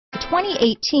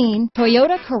2018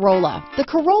 Toyota Corolla. The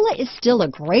Corolla is still a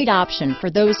great option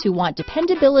for those who want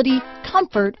dependability,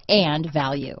 comfort, and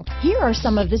value. Here are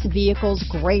some of this vehicle's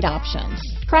great options: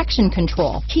 traction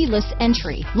control, keyless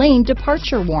entry, lane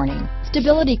departure warning,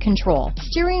 stability control,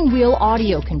 steering wheel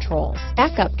audio controls,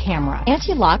 backup camera,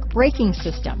 anti-lock braking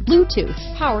system, Bluetooth,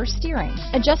 power steering,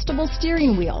 adjustable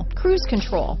steering wheel, cruise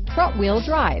control, front wheel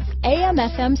drive,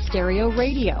 AM/FM stereo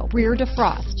radio, rear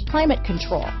defrost, climate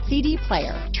control, CD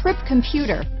player, trip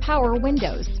computer, power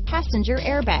windows, passenger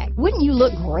airbag. Wouldn't you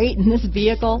look great in this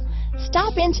vehicle?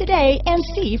 Stop in today and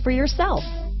see for yourself.